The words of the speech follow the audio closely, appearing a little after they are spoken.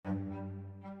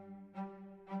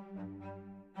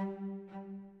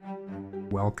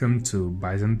Welcome to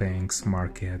Bison Bank's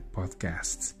Market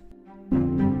Podcast.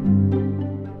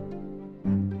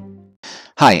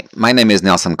 Hi, my name is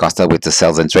Nelson Costa with the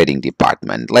Sales and Trading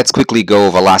Department. Let's quickly go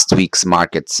over last week's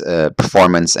market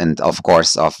performance and, of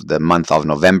course, of the month of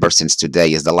November. Since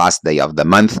today is the last day of the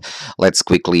month, let's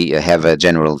quickly have a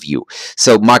general view.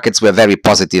 So markets were very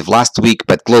positive last week,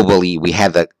 but globally we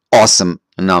had an awesome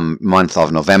month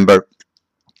of November.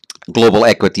 Global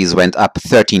equities went up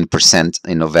 13%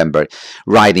 in November,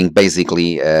 riding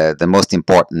basically the most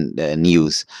important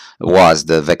news was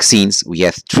the vaccines. We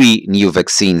had 3 new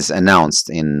vaccines announced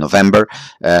in November.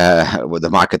 The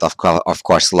market, of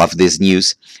course, loved this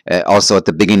news. Also, at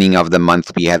the beginning of the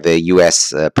month, we had the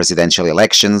U.S. Presidential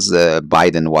elections.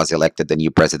 Biden was elected the new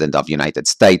president of the United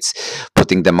States,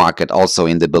 putting the market also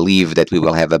in the belief that we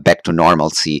will have a back to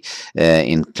normalcy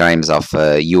in terms of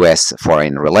U.S.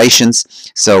 foreign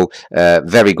relations. So,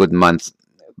 very good month,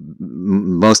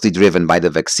 mostly driven by the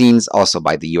vaccines, also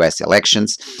by the US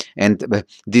elections, and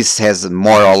this has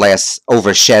more or less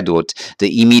overshadowed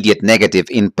the immediate negative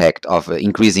impact of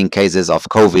increasing cases of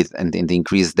COVID and the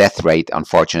increased death rate.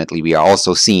 Unfortunately, we are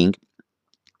also seeing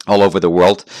all over the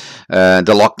world. The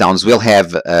lockdowns will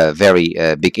have a very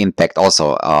big impact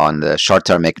also on the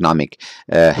short-term economic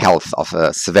health of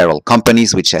several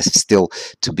companies, which has still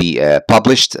to be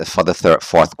published for the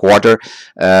fourth quarter,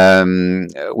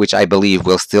 which I believe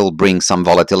will still bring some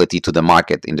volatility to the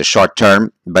market in the short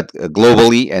term, but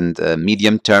globally and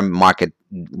medium term market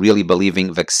really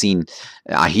believing vaccine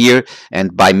are here,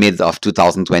 and by mid of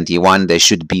 2021 they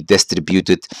should be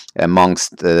distributed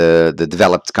amongst the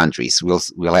developed countries.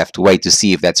 We'll have to wait to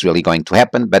see if that's really going to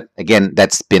happen, but again,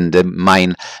 that's been the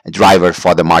main driver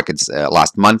for the markets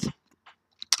last month.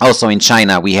 Also in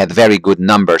China, we had very good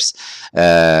numbers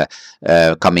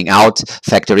coming out.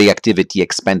 Factory activity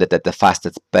expanded at the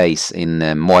fastest pace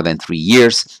in more than 3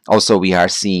 years. Also, we are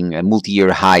seeing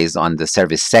multi-year highs on the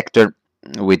service sector,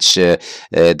 which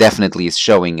definitely is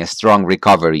showing a strong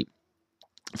recovery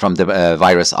from the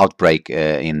virus outbreak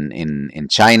in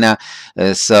China.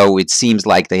 So it seems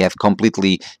like they have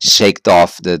completely shaked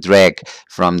off the drag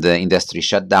from the industry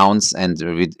shutdowns, and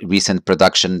recent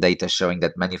production data showing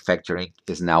that manufacturing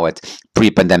is now at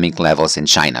pre-pandemic levels in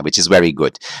China, which is very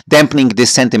good. Dampening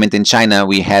this sentiment in China,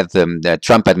 we had the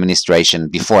Trump administration,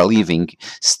 before leaving,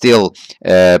 still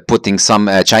putting some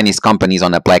Chinese companies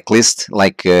on a blacklist,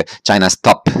 like China's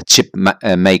top chip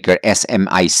maker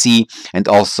SMIC, and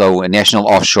also a national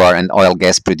offshore and oil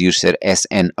gas producer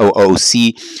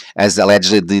SNOOC, as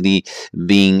allegedly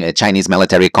being Chinese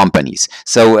military companies.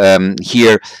 So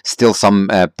here still some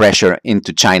pressure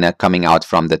into China coming out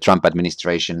from the Trump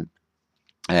administration.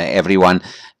 Everyone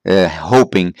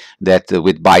hoping that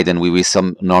with Biden we will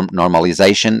some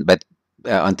normalization, but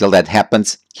until that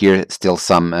happens, here still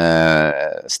some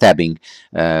stabbing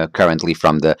currently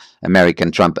from the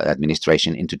American Trump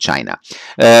administration into China.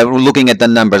 Looking at the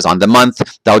numbers on the month,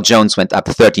 Dow Jones went up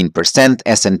 13%,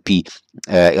 S&P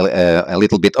a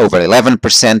little bit over 11%,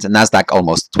 Nasdaq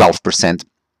almost 12%.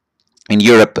 In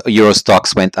Europe, Euro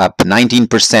stocks went up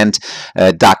 19%,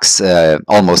 DAX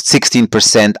almost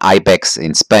 16%, IBEX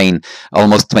in Spain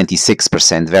almost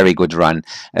 26%, very good run.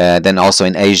 Then also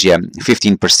in Asia,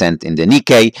 15% in the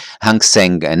Nikkei, Hang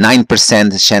Seng 9%,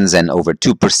 Shenzhen over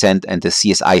 2%, and the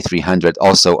CSI 300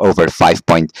 also over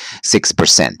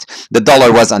 5.6%. The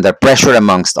dollar was under pressure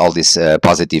amongst all this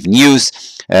positive news,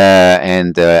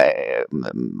 and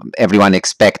everyone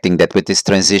expecting that with this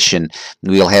transition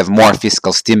we'll have more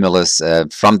fiscal stimulus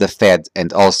from the Fed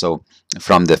and also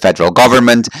from the federal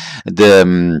government.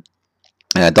 The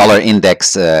dollar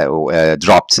index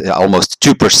dropped almost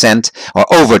 2% or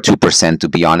over 2%, to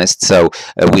be honest. So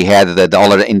we had the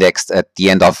dollar index at the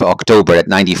end of October at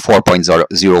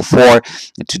 94.04,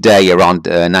 today around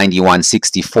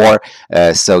 91.64,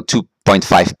 so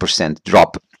 2.5%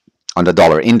 drop on the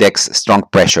dollar index. Strong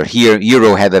pressure here.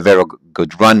 Euro had a very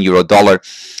good run, euro dollar,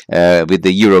 with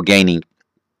the euro gaining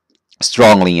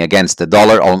strongly against the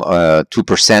dollar,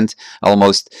 2%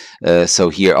 almost. So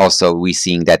here also we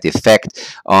seeing that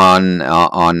effect on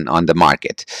the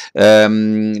market.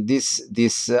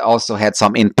 This also had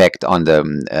some impact on the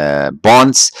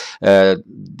bonds.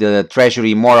 The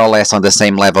treasury more or less on the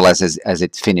same level as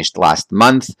it finished last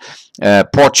month.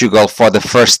 Portugal, for the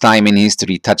first time in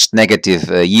history, touched negative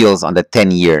yields on the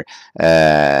 10-year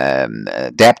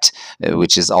debt,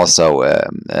 which is also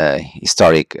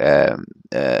historic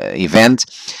event.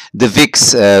 The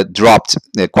VIX dropped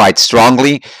quite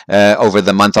strongly over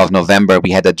the month of November.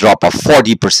 We had a drop of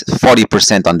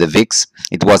 40% on the VIX.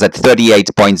 It was at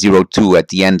 38.02 at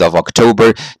the end of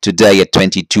October. Today at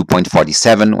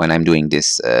 22.47 when I'm doing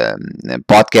this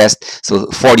podcast. So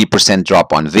 40%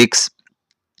 drop on VIX.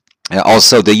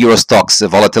 Also, the Euro Stoxx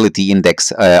volatility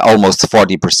index almost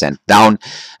 40% down.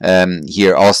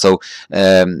 Here also,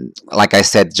 like I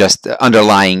said, just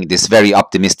underlying this very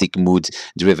optimistic mood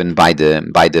driven by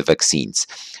the vaccines.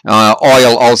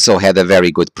 Oil also had a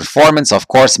very good performance. Of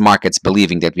course, markets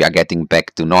believing that we are getting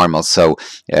back to normal, so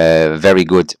very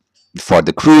good for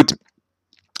the crude,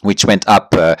 which went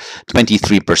up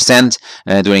 23%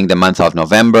 during the month of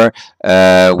November.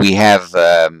 We have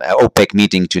an OPEC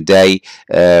meeting today,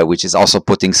 which is also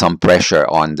putting some pressure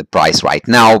on the price right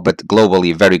now, but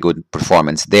globally very good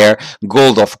performance there.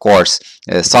 Gold, of course,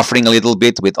 suffering a little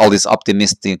bit with all this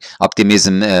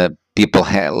optimism. People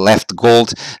left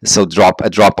gold, so a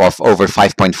drop of over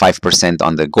 5.5%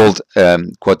 on the gold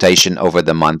quotation over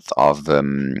the month of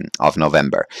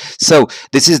November. So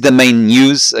this is the main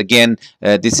news. Again,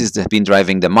 this has been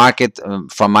driving the market.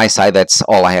 From my side, that's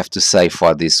all I have to say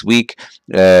for this week.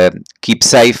 Keep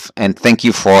safe, and thank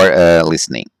you for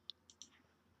listening.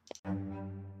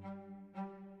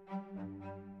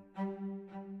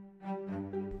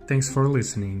 Thanks for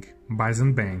listening.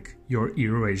 Bison Bank, your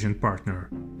Euro-Asian partner.